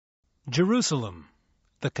Jerusalem,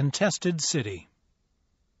 the Contested City.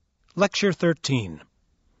 Lecture 13.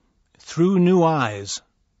 Through New Eyes,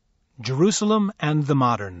 Jerusalem and the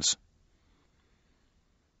Moderns.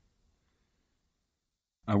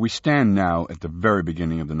 We stand now at the very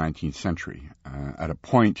beginning of the 19th century, at a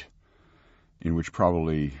point in which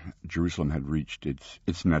probably Jerusalem had reached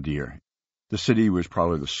its nadir. The city was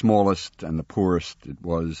probably the smallest and the poorest it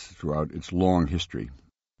was throughout its long history,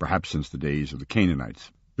 perhaps since the days of the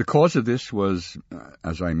Canaanites. The cause of this was,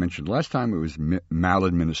 as I mentioned last time, it was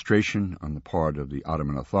maladministration on the part of the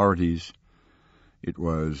Ottoman authorities. It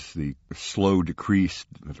was the slow decrease,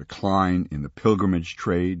 the decline in the pilgrimage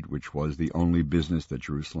trade, which was the only business that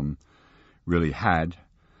Jerusalem really had.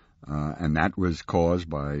 And that was caused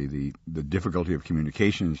by the difficulty of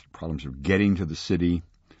communications, problems of getting to the city.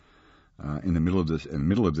 In the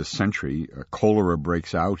middle of this century, cholera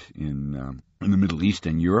breaks out in the Middle East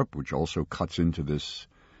and Europe, which also cuts into this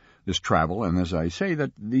travel. And as I say,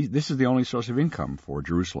 that this is the only source of income for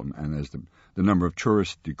Jerusalem. And as the number of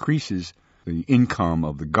tourists decreases, the income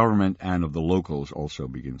of the government and of the locals also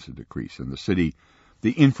begins to decrease. And the city,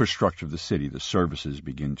 the infrastructure of the city, the services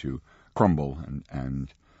begin to crumble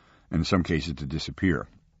and in some cases to disappear.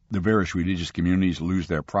 The various religious communities lose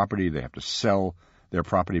their property. They have to sell their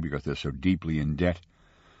property because they're so deeply in debt.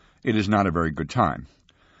 It is not a very good time.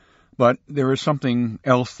 But there is something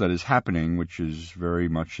else that is happening which is very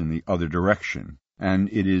much in the other direction. And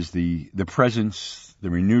it is the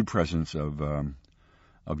renewed presence of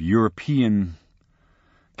European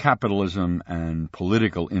capitalism and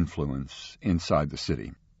political influence inside the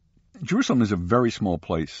city. Jerusalem is a very small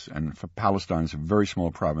place, and Palestine is a very small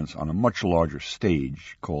province on a much larger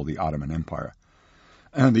stage called the Ottoman Empire.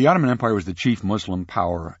 And the Ottoman Empire was the chief Muslim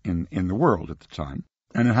power in the world at the time,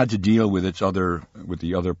 and it had to deal with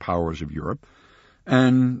the other powers of Europe.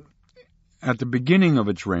 And at the beginning of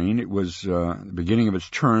its reign, the beginning of its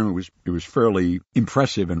term, it was fairly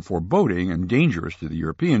impressive and foreboding and dangerous to the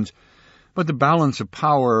Europeans. But the balance of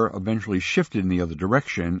power eventually shifted in the other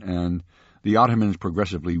direction, and the Ottomans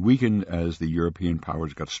progressively weakened as the European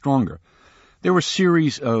powers got stronger. There were a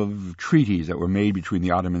series of treaties that were made between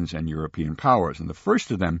the Ottomans and European powers, and the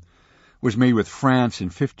first of them was made with France in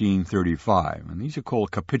 1535, and these are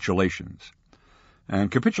called capitulations.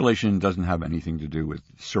 And capitulation doesn't have anything to do with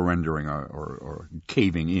surrendering or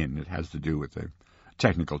caving in. It has to do with the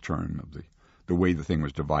technical term of the way the thing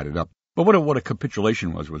was divided up. But what a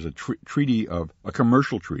capitulation was a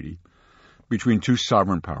commercial treaty between two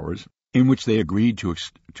sovereign powers in which they agreed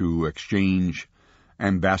to exchange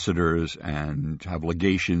ambassadors and have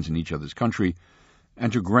legations in each other's country,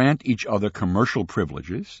 and to grant each other commercial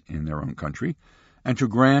privileges in their own country, and to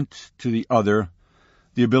grant to the other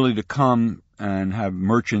the ability to come and have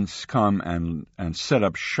merchants come and set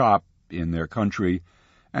up shop in their country,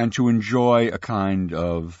 and to enjoy a kind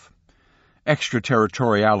of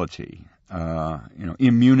extraterritoriality,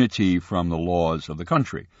 immunity from the laws of the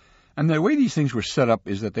country. And the way these things were set up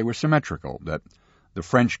is that they were symmetrical, that the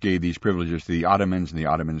French gave these privileges to the Ottomans, and the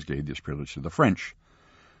Ottomans gave this privilege to the French.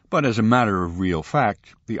 But as a matter of real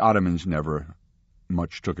fact, the Ottomans never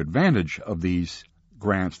much took advantage of these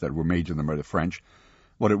grants that were made to them by the French.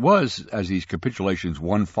 What it was, as these capitulations,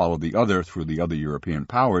 one followed the other through the other European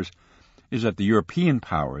powers, is that the European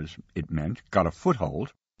powers, it meant, got a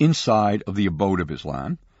foothold inside of the abode of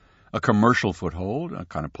Islam, a commercial foothold, a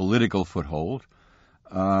kind of political foothold.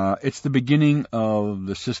 It's the beginning of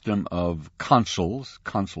the system of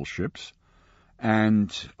consulships,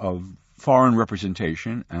 and of foreign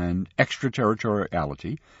representation and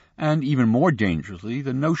extraterritoriality, and even more dangerously,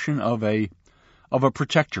 the notion of a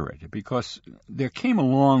protectorate, because there came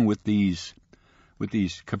along with these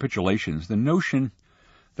capitulations the notion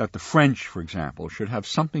that the French, for example, should have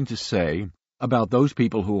something to say about those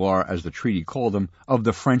people who are, as the treaty called them, of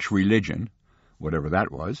the French religion, whatever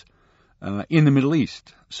that was, in the Middle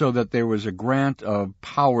East, so that there was a grant of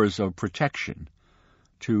powers of protection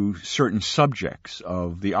to certain subjects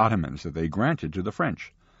of the Ottomans that they granted to the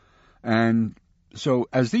French. And so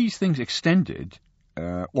as these things extended,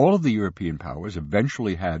 all of the European powers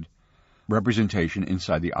eventually had representation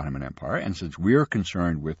inside the Ottoman Empire, and since we're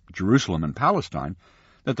concerned with Jerusalem and Palestine,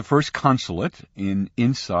 that the first consulate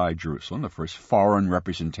inside Jerusalem, the first foreign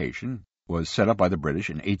representation, was set up by the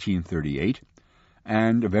British in 1838,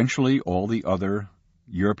 and eventually all the other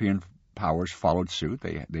European powers followed suit.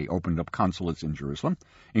 They opened up consulates in Jerusalem,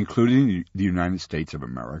 including the United States of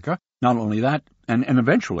America. Not only that, and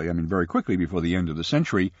eventually, very quickly before the end of the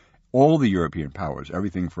century, all the European powers,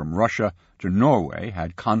 everything from Russia to Norway,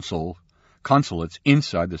 had consulates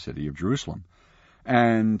inside the city of Jerusalem.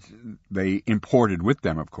 And they imported with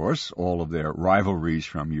them, of course, all of their rivalries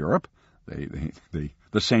from Europe,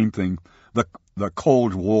 The same thing, the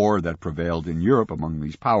Cold War that prevailed in Europe among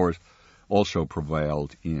these powers also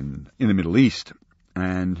prevailed in the Middle East,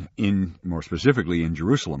 and more specifically in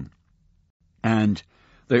Jerusalem. And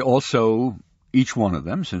they also, each one of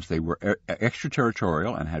them, since they were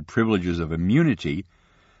extraterritorial and had privileges of immunity,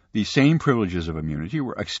 the same privileges of immunity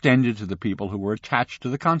were extended to the people who were attached to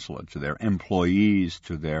the consulate, to their employees,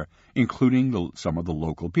 including some of the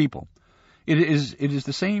local people. It is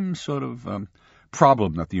the same sort of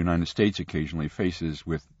problem that the United States occasionally faces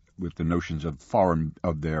with the notions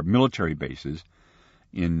of their military bases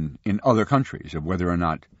in other countries, of whether or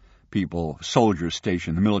not soldiers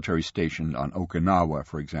stationed, the military stationed on Okinawa,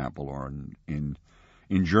 for example, or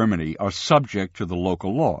in Germany, are subject to the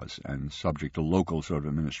local laws and subject to local sort of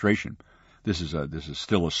administration. This is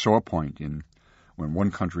still a sore point when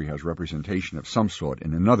one country has representation of some sort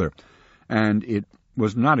in another, and it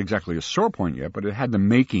was not exactly a sore point yet, but it had the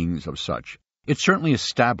makings of such. It's certainly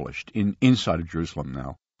established inside of Jerusalem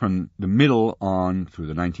now, from the middle on through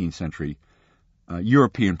the 19th century,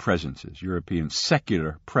 European presences, European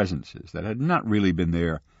secular presences that had not really been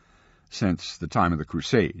there since the time of the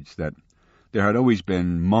Crusades, that there had always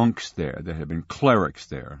been monks there, there had been clerics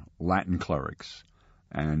there, Latin clerics,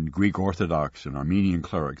 and Greek Orthodox and Armenian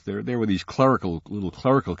clerics. There were these little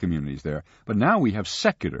clerical communities there, but now we have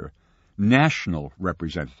secular, national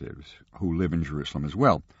representatives who live in Jerusalem as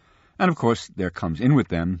well. And of course, there comes in with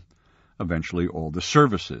them eventually all the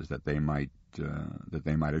services that they might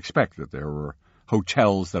expect, that there were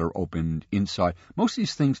hotels that are opened inside. Most of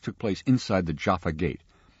these things took place inside the Jaffa Gate.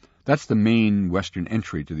 That's the main western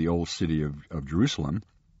entry to the old city of Jerusalem.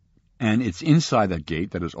 And it's inside that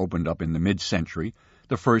gate that is opened up in the mid-century,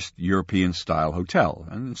 the first European-style hotel.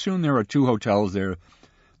 And soon there are two hotels there.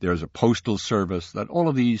 There's a postal service, that all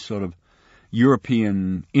of these sort of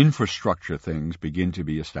European infrastructure things begin to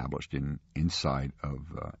be established inside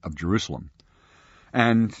of Jerusalem.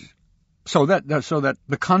 And so that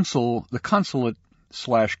the consulate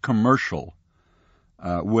 / commercial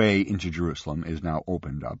way into Jerusalem is now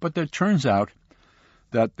opened up. But it turns out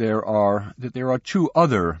that there are two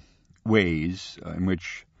other ways in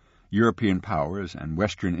which European powers and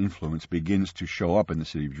Western influence begins to show up in the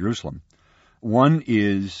city of Jerusalem. One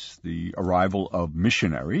is the arrival of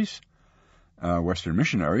missionaries, Western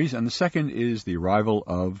missionaries, and the second is the arrival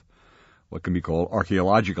of what can be called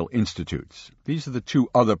archaeological institutes. These are the two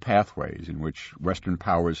other pathways in which Western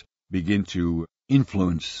powers begin to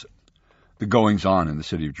influence the goings-on in the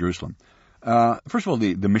city of Jerusalem. First of all,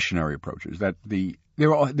 the missionary approaches. There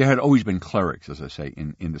had always been clerics, as I say,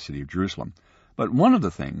 in the city of Jerusalem. But one of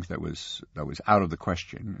the things that was out of the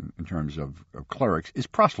question in terms of clerics is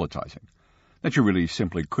proselytizing. That you really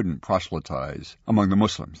simply couldn't proselytize among the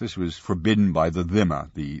Muslims. This was forbidden by the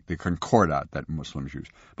Dhimma, the concordat that Muslims use.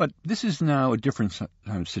 But this is now a different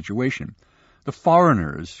kind of situation. The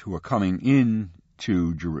foreigners who are coming in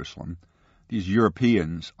to Jerusalem, these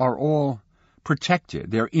Europeans, are all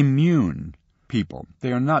protected. They're immune people.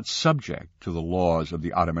 They are not subject to the laws of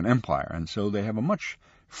the Ottoman Empire, and so they have a much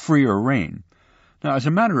freer reign. Now, as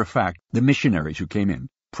a matter of fact, the missionaries who came in,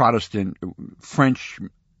 Protestant, French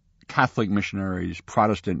Catholic missionaries,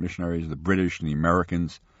 Protestant missionaries, the British and the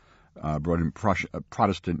Americans brought in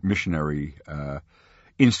Protestant missionary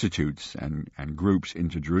institutes and groups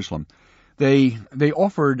into Jerusalem. They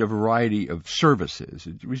offered a variety of services.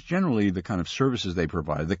 It was generally the kind of services they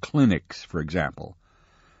provided, the clinics, for example,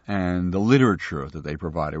 and the literature that they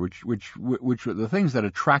provided, which were the things that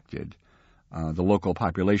attracted the local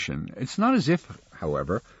population. It's not as if,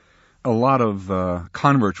 however, a lot of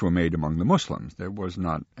converts were made among the Muslims. There was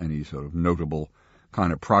not any sort of notable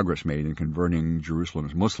kind of progress made in converting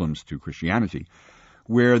Jerusalem's Muslims to Christianity.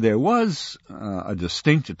 Where there was a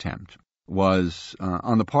distinct attempt was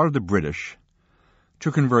on the part of the British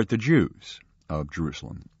to convert the Jews of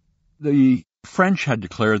Jerusalem. The French had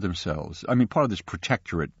declared themselves, part of this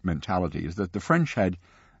protectorate mentality is that the French had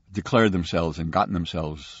declared themselves and gotten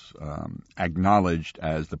themselves acknowledged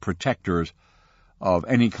as the protectors of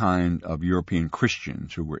any kind of European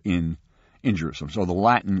Christians who were in Jerusalem. So the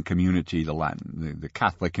Latin community, the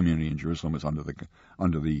Catholic community in Jerusalem was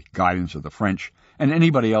under the guidance of the French, and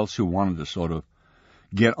anybody else who wanted to sort of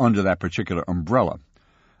get under that particular umbrella.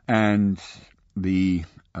 And the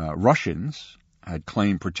Russians had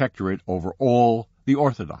claimed protectorate over all the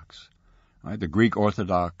Orthodox, right? The Greek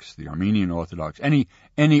Orthodox, the Armenian Orthodox, any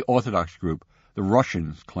Orthodox group, the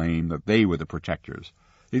Russians claimed that they were the protectors.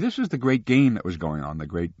 This was the great game that was going on, the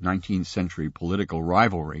great 19th century political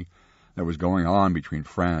rivalry that was going on between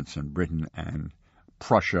France and Britain and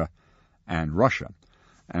Prussia and Russia.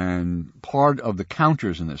 And part of the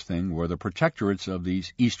counters in this thing were the protectorates of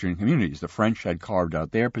these eastern communities. The French had carved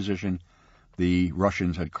out their position. The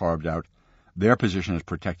Russians had carved out their position as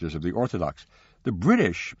protectors of the Orthodox. The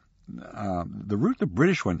British, the route the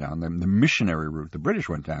British went down, the missionary route the British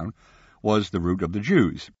went down, was the route of the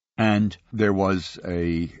Jews. And there was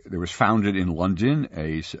founded in London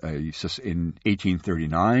in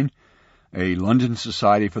 1839 a London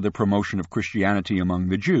Society for the Promotion of Christianity among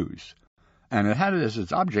the Jews. And it had as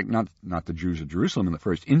its object not the Jews of Jerusalem in the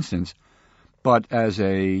first instance, but as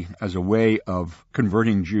a way of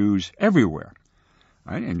converting Jews everywhere,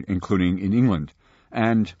 right, including in England.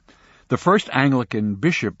 And the first Anglican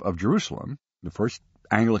bishop of Jerusalem, the first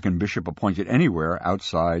Anglican bishop appointed anywhere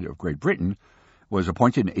outside of Great Britain, was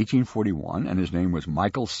appointed in 1841, and his name was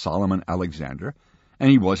Michael Solomon Alexander,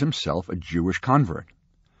 and he was himself a Jewish convert.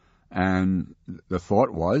 And the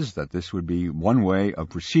thought was that this would be one way of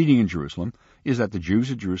proceeding in Jerusalem, is that the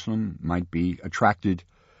Jews of Jerusalem might be attracted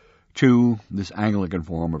to this Anglican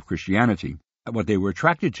form of Christianity. What they were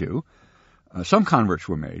attracted to, some converts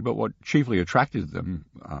were made, but what chiefly attracted them,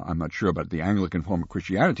 I'm not sure about the Anglican form of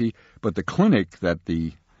Christianity, but the clinic that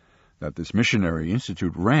this missionary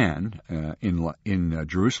institute ran in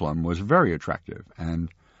Jerusalem was very attractive, and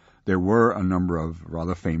there were a number of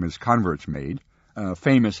rather famous converts made.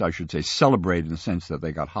 Famous, I should say, celebrated in the sense that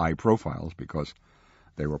they got high profiles because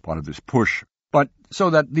they were part of this push. But so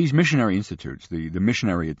that these missionary institutes, the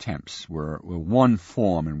missionary attempts, were one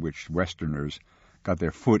form in which Westerners got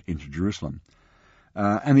their foot into Jerusalem.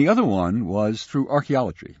 And the other one was through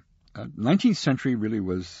archaeology. 19th century really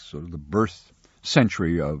was sort of the birth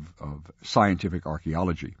century of scientific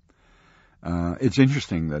archaeology. It's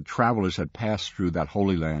interesting that travelers had passed through that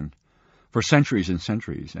Holy Land for centuries and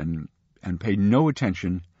centuries and paid no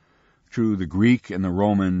attention to the Greek and the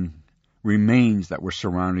Roman remains that were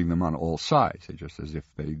surrounding them on all sides. Just as if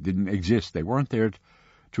they didn't exist. They weren't there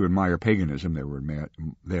to admire paganism. They were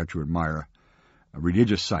there to admire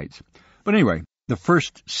religious sites. But anyway, the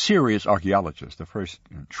first serious archaeologist, the first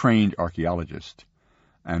trained archaeologist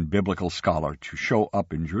and biblical scholar to show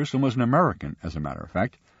up in Jerusalem was an American, as a matter of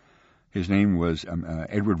fact. His name was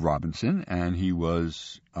Edward Robinson, and he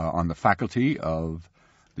was on the faculty of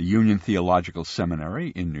the Union Theological Seminary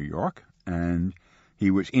in New York, and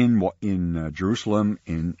he was in Jerusalem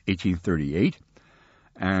in 1838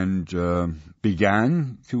 and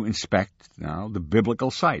began to inspect now the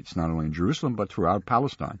biblical sites, not only in Jerusalem but throughout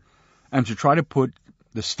Palestine, and to try to put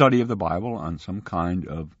the study of the Bible on some kind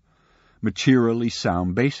of materially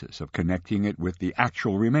sound basis, of connecting it with the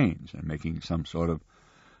actual remains and making some sort of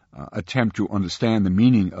attempt to understand the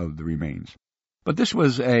meaning of the remains. But it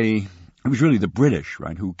was really the British,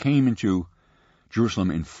 right, who came into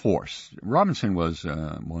Jerusalem in force. Robinson was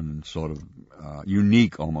one sort of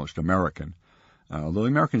unique, almost American, although the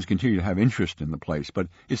Americans continue to have interest in the place. But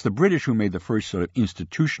it's the British who made the first sort of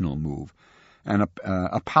institutional move. And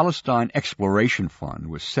a Palestine Exploration Fund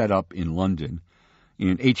was set up in London in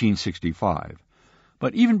 1865.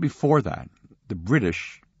 But even before that, the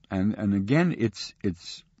British, and again, it's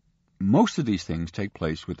most of these things take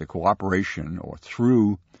place with the cooperation or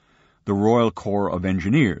through the Royal Corps of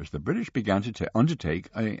Engineers. The British began to undertake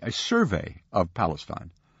a survey of Palestine,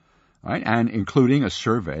 right, and including a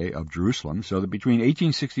survey of Jerusalem, so that between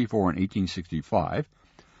 1864 and 1865,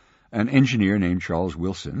 an engineer named Charles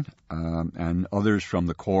Wilson and others from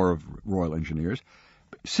the Corps of Royal Engineers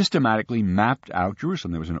systematically mapped out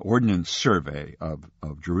Jerusalem. There was an ordnance survey of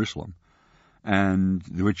Jerusalem, and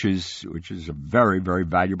which is a very, very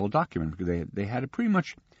valuable document because they had a pretty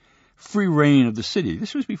much free reign of the city.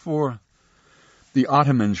 This was before the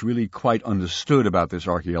Ottomans really quite understood about this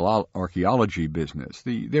archaeology business.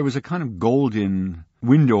 There was a kind of golden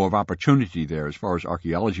window of opportunity there as far as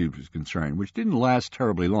archaeology was concerned, which didn't last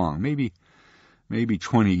terribly long, maybe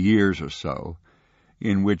 20 years or so,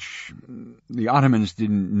 in which the Ottomans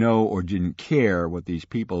didn't know or didn't care what these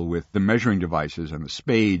people with the measuring devices and the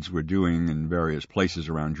spades were doing in various places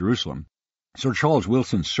around Jerusalem. So Charles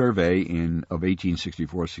Wilson's survey of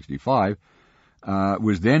 1864-65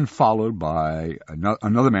 was then followed by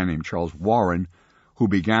another man named Charles Warren, who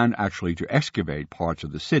began actually to excavate parts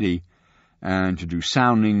of the city and to do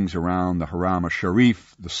soundings around the Haram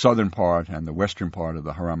al-Sharif, the southern part and the western part of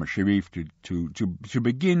the Haram al-Sharif, to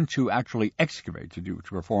begin to actually excavate, to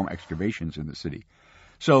perform excavations in the city.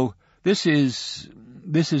 So this is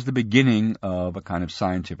the beginning of a kind of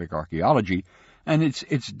scientific archaeology, and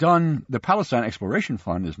it's done. The Palestine Exploration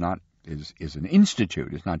Fund is an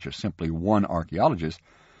institute. It's not just simply one archaeologist.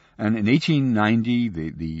 And in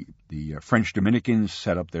 1890, the French Dominicans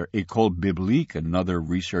set up their École Biblique, another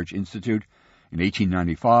research institute. In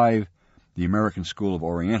 1895, the The American School of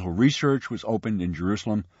Oriental Research was opened in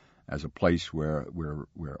Jerusalem as a place where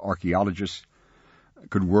archaeologists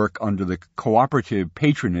could work under the cooperative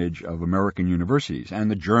patronage of American universities. And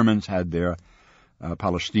the Germans had their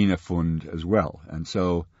Palästina Fund as well. And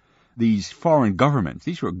so these foreign governments,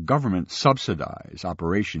 these were government-subsidized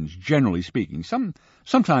operations, generally speaking,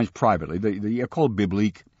 sometimes privately. The École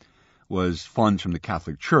Biblique was funds from the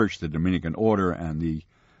Catholic Church, the Dominican Order, and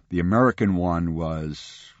the American one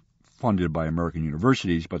was funded by American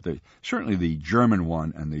universities, but certainly the German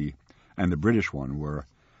one and the British one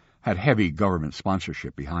had heavy government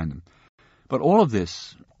sponsorship behind them. But all of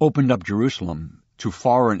this opened up Jerusalem to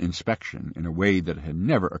foreign inspection in a way that had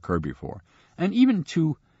never occurred before, and even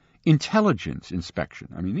to intelligence inspection.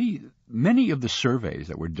 I mean, many of the surveys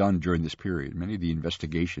that were done during this period, many of the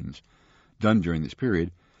investigations done during this period,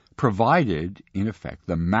 provided, in effect,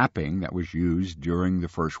 the mapping that was used during the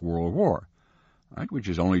First World War, right, which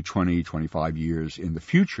is only 20, 25 years in the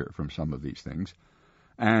future from some of these things.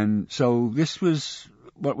 And so this was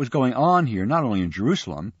what was going on here, not only in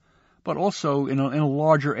Jerusalem, but also in a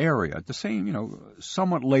larger area. At the same,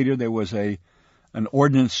 somewhat later there was an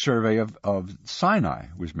ordnance survey of Sinai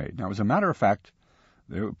was made. Now, as a matter of fact,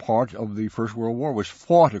 part of the First World War was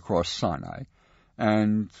fought across Sinai,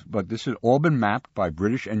 but this had all been mapped by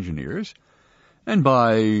British engineers and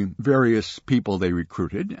by various people they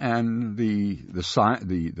recruited. And the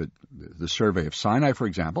survey of Sinai, for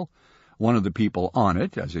example, one of the people on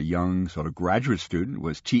it, as a young sort of graduate student,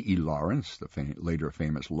 was T.E. Lawrence, the later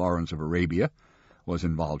famous Lawrence of Arabia, was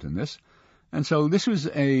involved in this. And so this is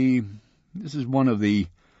one of the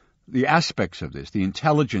aspects of this, the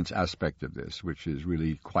intelligence aspect of this, which is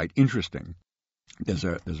really quite interesting. There's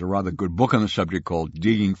a rather good book on the subject called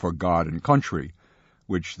Digging for God and Country,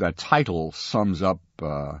 which that title sums up,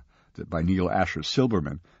 by Neil Asher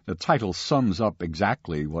Silberman. The title sums up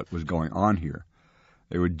exactly what was going on here.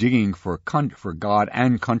 They were digging for God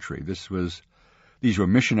and country. These were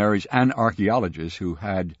missionaries and archaeologists who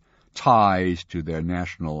had ties to their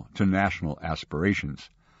national aspirations.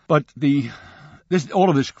 But all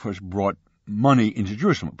of this, of course, brought money into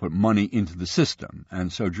Jerusalem, put money into the system,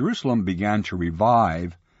 and so Jerusalem began to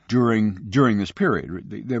revive during this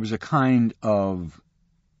period. There was a kind of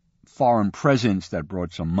foreign presence that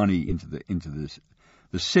brought some money into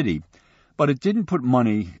the city. But it didn't put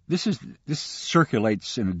money. This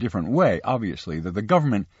circulates in a different way, obviously, that the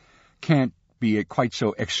government can't be quite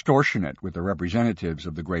so extortionate with the representatives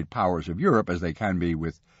of the great powers of Europe as they can be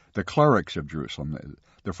with the clerics of Jerusalem,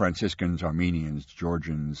 the Franciscans, Armenians,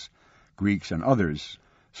 Georgians, Greeks, and others.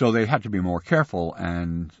 So they had to be more careful,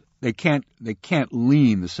 and they can't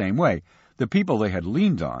lean the same way. The people they had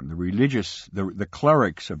leaned on, the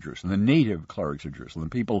clerics of Jerusalem, the native clerics of Jerusalem, the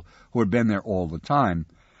people who had been there all the time,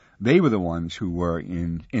 they were the ones who were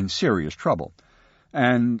in serious trouble.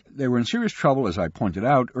 And they were in serious trouble, as I pointed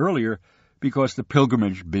out earlier, because the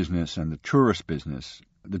pilgrimage business and the tourist business,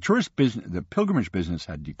 the pilgrimage business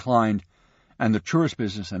had declined, and the tourist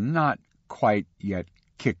business had not quite yet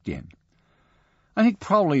kicked in. I think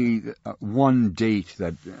probably one date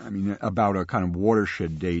about a kind of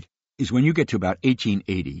watershed date is when you get to about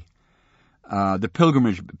 1880. The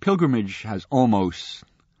pilgrimage has almost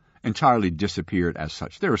entirely disappeared as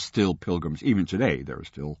such. There are still pilgrims. Even today, there are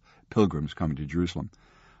still pilgrims coming to Jerusalem.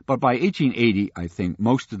 But by 1880, I think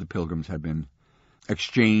most of the pilgrims had been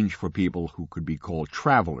exchanged for people who could be called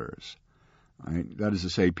travelers. Right? That is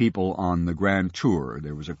to say, people on the Grand Tour.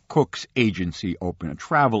 There was a Cook's agency open, a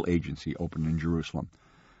travel agency open in Jerusalem.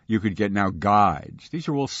 You could get now guides. These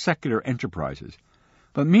are all secular enterprises.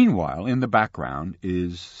 But meanwhile, in the background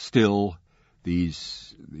is still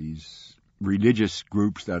these religious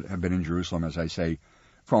groups that have been in Jerusalem, as I say,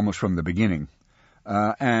 almost from the beginning.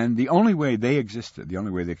 And the only way they existed, the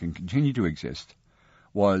only way they can continue to exist,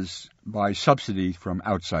 was by subsidy from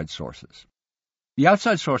outside sources. The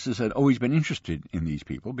outside sources had always been interested in these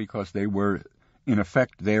people because they were, in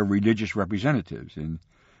effect, their religious representatives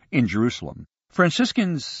in Jerusalem.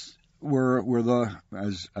 Franciscans were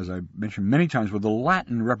as I mentioned many times, were the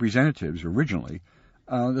Latin representatives originally.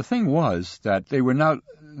 The thing was that they were not,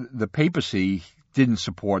 the papacy didn't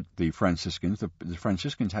support the Franciscans. The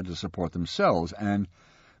Franciscans had to support themselves, and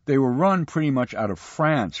they were run pretty much out of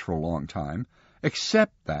France for a long time,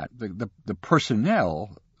 except that the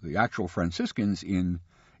personnel, the actual Franciscans in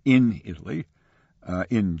Italy,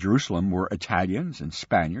 in Jerusalem, were Italians and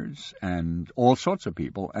Spaniards and all sorts of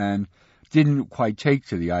people, and didn't quite take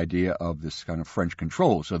to the idea of this kind of French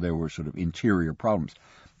control, so there were sort of interior problems.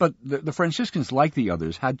 But the Franciscans, like the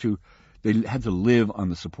others, had to live on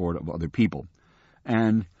the support of other people.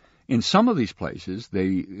 And In some of these places,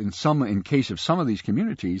 in case of some of these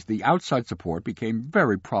communities, the outside support became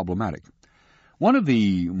very problematic. One of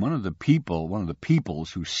the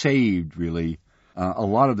peoples who saved really a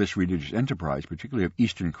lot of this religious enterprise, particularly of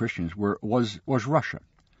Eastern Christians, was Russia.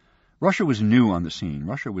 Russia was new on the scene.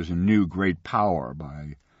 Russia was a new great power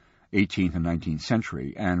by 18th and 19th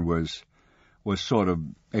century, and was sort of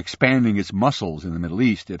expanding its muscles in the Middle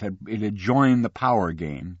East. It had joined the power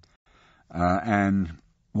game, and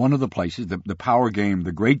one of the places, the power game,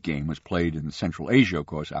 the great game, was played in Central Asia, of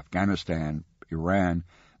course, Afghanistan, Iran.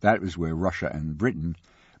 That was where Russia and Britain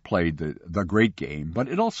played the great game. But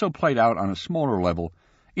it also played out on a smaller level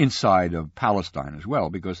inside of Palestine as well,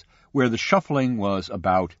 because where the shuffling was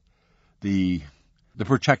about the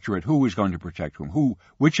protectorate, who was going to protect whom,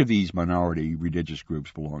 which of these minority religious groups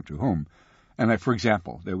belonged to whom. And for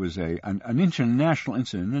example, there was an international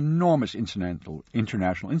incident, an enormous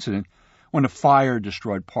international incident, when a fire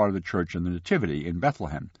destroyed part of the Church of the Nativity in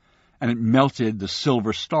Bethlehem, and it melted the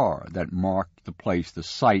silver star that marked the place, the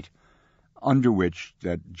site under which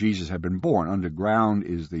that Jesus had been born. Underground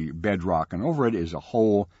is the bedrock, and over it is a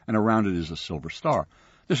hole, and around it is a silver star.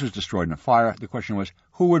 This was destroyed in a fire. The question was,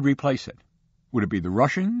 who would replace it? Would it be the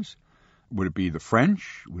Russians? Would it be the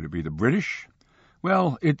French? Would it be the British?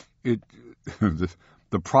 Well,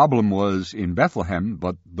 the problem was in Bethlehem,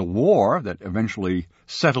 but the war that eventually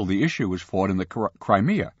settled the issue was fought in the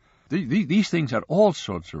Crimea. These things had all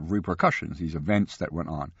sorts of repercussions, these events that went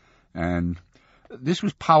on. And this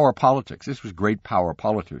was power politics. This was great power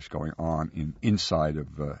politics going on inside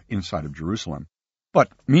of Jerusalem. But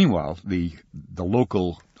meanwhile, the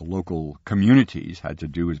local communities had to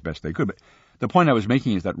do as best they could. But the point I was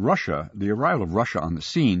making is that the arrival of Russia on the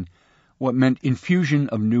scene, what meant infusion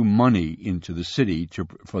of new money into the city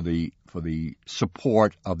for the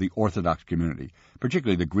support of the Orthodox community,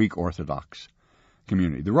 particularly the Greek Orthodox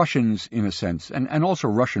community. The Russians, in a sense, and also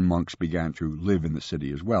Russian monks began to live in the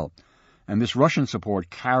city as well. And this Russian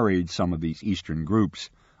support carried some of these Eastern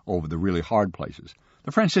groups over the really hard places.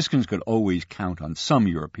 The Franciscans could always count on some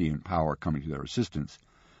European power coming to their assistance,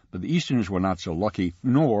 but the Easterners were not so lucky,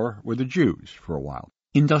 nor were the Jews for a while.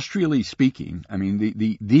 Industrially speaking, I mean,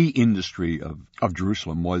 the industry of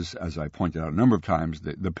Jerusalem was, as I pointed out a number of times,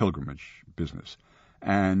 the pilgrimage business.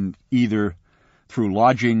 And either through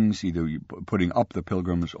lodgings, either putting up the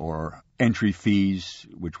pilgrims, or entry fees,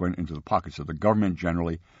 which went into the pockets of the government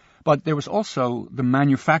generally. But there was also the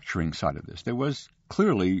manufacturing side of this. There was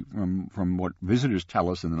clearly, from what visitors tell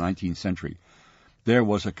us in the 19th century, there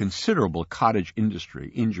was a considerable cottage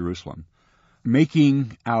industry in Jerusalem,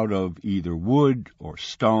 making out of either wood or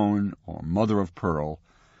stone or mother of pearl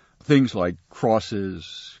things like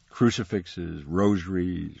crosses, crucifixes,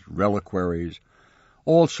 rosaries, reliquaries,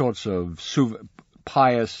 all sorts of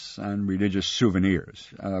pious and religious souvenirs,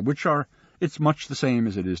 it's much the same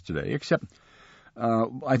as it is today, except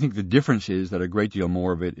I think the difference is that a great deal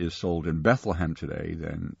more of it is sold in Bethlehem today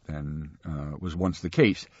than was once the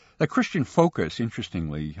case. The Christian focus,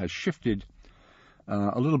 interestingly, has shifted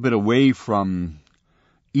a little bit away from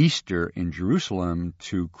Easter in Jerusalem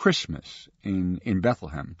to Christmas in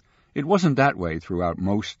Bethlehem. It wasn't that way throughout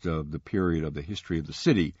most of the period of the history of the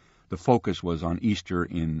city. The focus was on Easter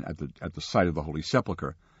at the site of the Holy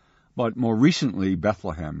Sepulchre. But more recently,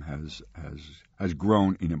 Bethlehem has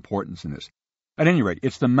grown in importance in this. At any rate,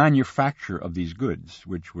 it's the manufacture of these goods,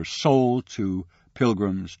 which were sold to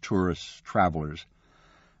pilgrims, tourists, travelers,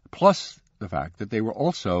 plus the fact that they were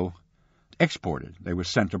also exported. They were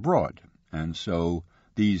sent abroad. And so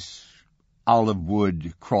these olive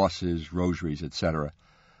wood crosses, rosaries, etc.,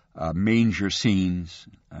 manger scenes,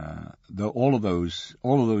 all of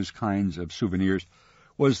those kinds of souvenirs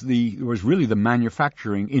was really the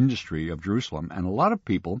manufacturing industry of Jerusalem. And a lot of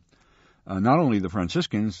people, not only the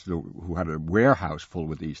Franciscans, who had a warehouse full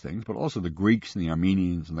with these things, but also the Greeks and the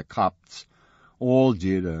Armenians and the Copts, all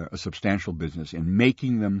did a substantial business in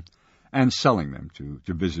making them and selling them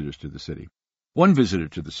to visitors to the city. One visitor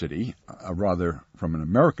to the city, from an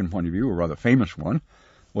American point of view, a rather famous one,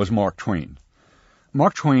 was Mark Twain.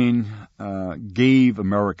 Mark Twain gave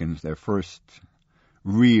Americans their first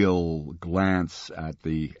real glance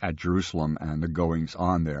at Jerusalem and the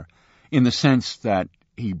goings-on there, in the sense that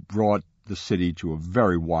he brought the city to a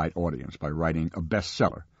very wide audience by writing a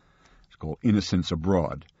bestseller. It's called Innocents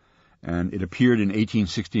Abroad. And it appeared in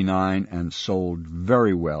 1869 and sold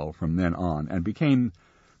very well from then on, and became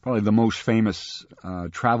probably the most famous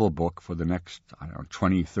travel book for the next,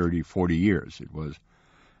 20, 30, 40 years.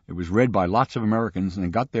 It was read by lots of Americans, and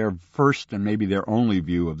it got their first and maybe their only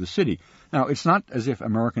view of the city. Now, it's not as if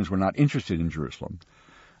Americans were not interested in Jerusalem.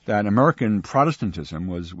 that American Protestantism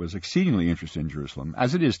was exceedingly interested in Jerusalem,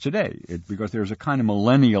 as it is today, because there's a kind of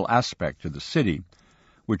millennial aspect to the city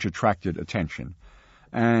which attracted attention.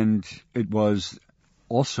 And it was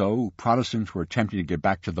also, Protestants were attempting to get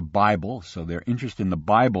back to the Bible, so their interest in the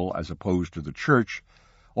Bible as opposed to the church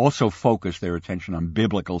also focused their attention on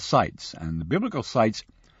biblical sites. And the biblical sites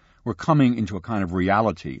were coming into a kind of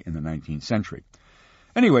reality in the 19th century.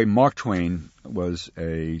 Anyway, Mark Twain was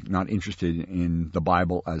not interested in the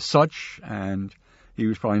Bible as such, and he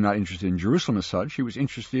was probably not interested in Jerusalem as such. He was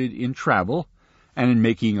interested in travel and in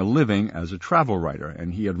making a living as a travel writer.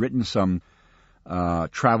 And he had written some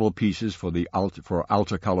travel pieces for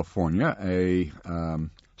Alta California, a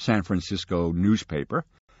San Francisco newspaper.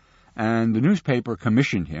 And the newspaper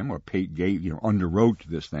commissioned him, or underwrote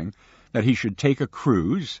this thing, that he should take a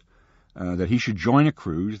cruise, that he should join a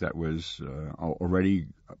cruise that was already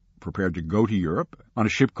prepared to go to Europe on a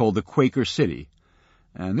ship called the Quaker City.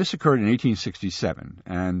 And this occurred in 1867.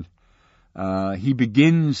 And he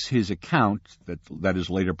begins his account, that is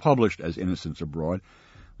later published as Innocents Abroad,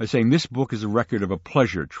 by saying this book is a record of a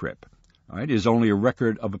pleasure trip. Right? It is only a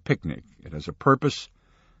record of a picnic. It has a purpose,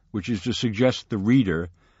 which is to suggest the reader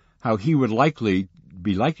how he would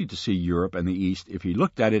be likely to see Europe and the East if he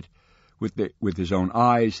looked at it with his own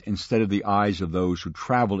eyes instead of the eyes of those who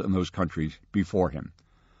traveled in those countries before him.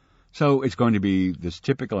 So it's going to be this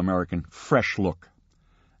typical American fresh look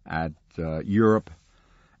at Europe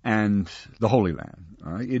and the Holy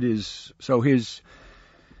Land. It is so his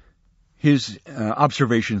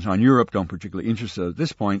observations on Europe don't particularly interest us at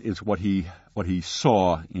this point. It's what he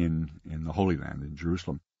saw in the Holy Land, in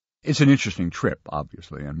Jerusalem. It's an interesting trip,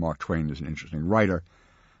 obviously, and Mark Twain is an interesting writer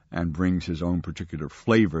and brings his own particular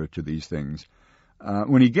flavor to these things.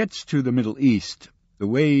 When he gets to the Middle East, the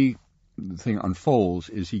way the thing unfolds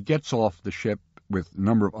is he gets off the ship with a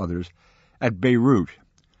number of others at Beirut,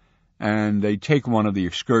 and they take one of the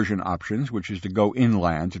excursion options, which is to go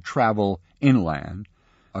inland, to travel inland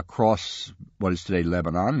across what is today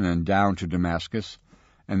Lebanon, and then down to Damascus,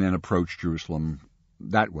 and then approach Jerusalem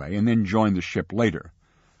that way, and then join the ship later.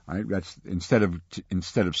 Right? That's instead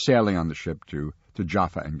of sailing on the ship to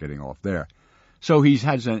Jaffa and getting off there. So he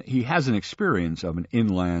has an experience of an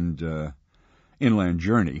inland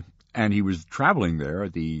journey, and he was traveling there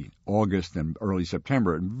at the August and early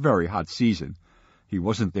September, very hot season. He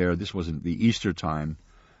wasn't there. This wasn't the Easter time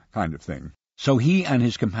kind of thing. So he and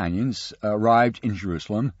his companions arrived in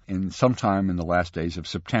Jerusalem sometime in the last days of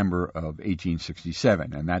September of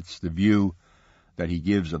 1867, and that's the view that he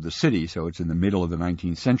gives of the city, so it's in the middle of the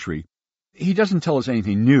 19th century. He doesn't tell us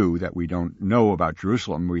anything new that we don't know about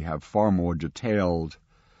Jerusalem. We have far more detailed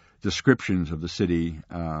descriptions of the city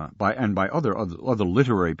by other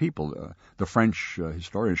literary people. The French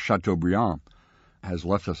historian Chateaubriand has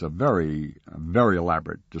left us a very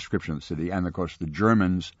elaborate description of the city, and of course the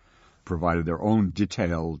Germans provided their own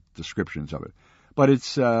detailed descriptions of it. But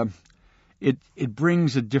it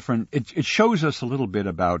brings a different. It shows us a little bit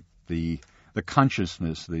about the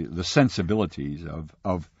consciousness, the sensibilities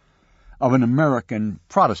of an American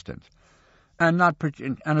Protestant, and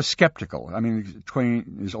a skeptical. I mean,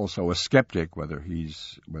 Twain is also a skeptic, whether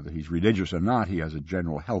he's religious or not. He has a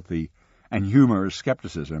general healthy and humorous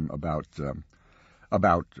skepticism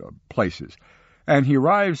about places. And he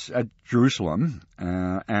arrives at Jerusalem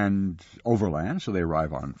and overland, so they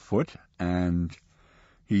arrive on foot, and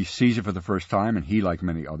he sees it for the first time, and he, like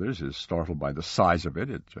many others, is startled by the size of it.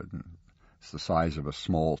 It's the size of a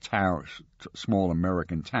small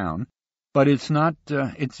American town, but it's not.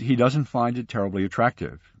 He doesn't find it terribly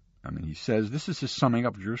attractive. I mean, he says this is his summing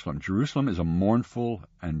up of Jerusalem. Jerusalem is a mournful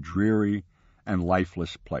and dreary and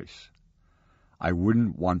lifeless place. I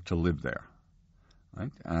wouldn't want to live there.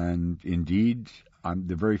 Right? And indeed,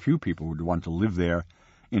 there are very few people who would want to live there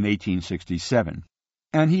in 1867.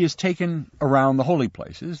 And he is taken around the holy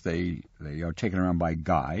places. They are taken around by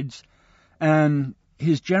guides, and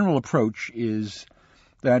his general approach is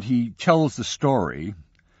that he tells the story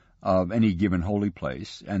of any given holy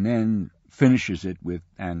place and then finishes it with,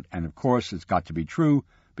 and of course it's got to be true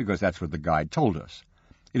because that's what the guide told us.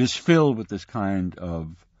 It is filled with this kind of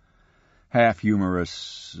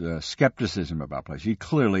half-humorous skepticism about places. He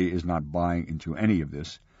clearly is not buying into any of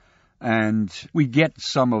this. And we get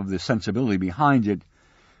some of the sensibility behind it,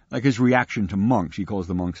 like his reaction to monks. He calls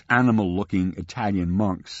the monks animal-looking Italian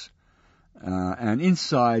monks. And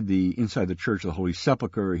inside the Church of the Holy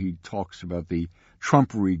Sepulchre, he talks about the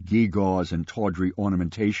trumpery gewgaws and tawdry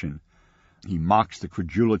ornamentation. He mocks the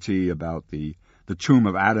credulity about the tomb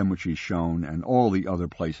of Adam, which he's shown, and all the other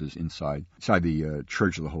places inside the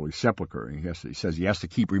Church of the Holy Sepulchre. He says he has to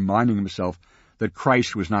keep reminding himself that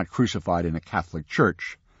Christ was not crucified in a Catholic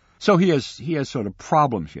church, So he has sort of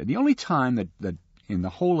problems here. The only time that in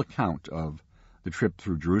the whole account of the trip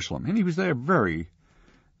through Jerusalem, and he was there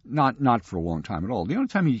not for a long time at all. The only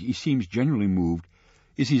time he seems genuinely moved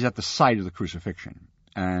is he's at the site of the crucifixion.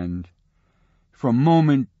 And for a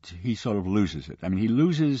moment, he sort of loses it. I mean, he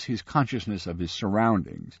loses his consciousness of his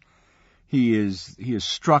surroundings. He is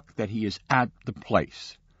struck that he is at the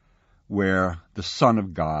place where the Son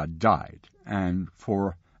of God died. And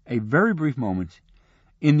for a very brief moment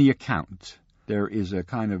in the account, there is a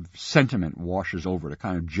kind of sentiment washes over it, a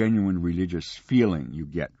kind of genuine religious feeling you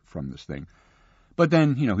get from this thing. But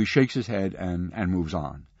then, he shakes his head and moves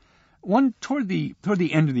on. Toward the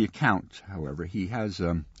end of the account, however, he has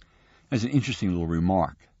an interesting little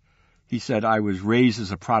remark. He said, "I was raised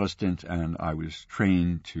as a Protestant, and I was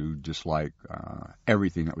trained to dislike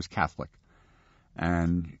everything that was Catholic."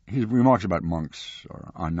 And his remarks about monks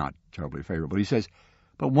are not terribly favorable. He says,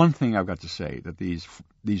 "But one thing I've got to say, that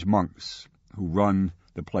these monks who run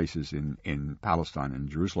the places in Palestine and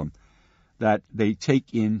Jerusalem, that they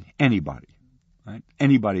take in anybody. Right?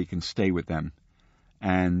 Anybody can stay with them,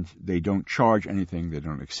 and they don't charge anything, they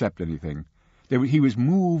don't accept anything." He was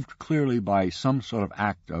moved clearly by some sort of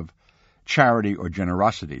act of charity or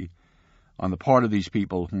generosity on the part of these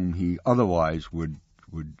people whom he otherwise would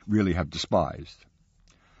really have despised.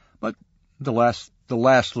 But the last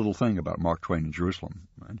little thing about Mark Twain in Jerusalem,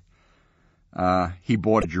 right? He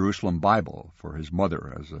bought a Jerusalem Bible for his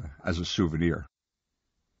mother as a souvenir.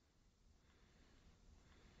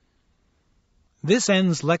 This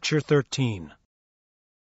ends Lecture 13.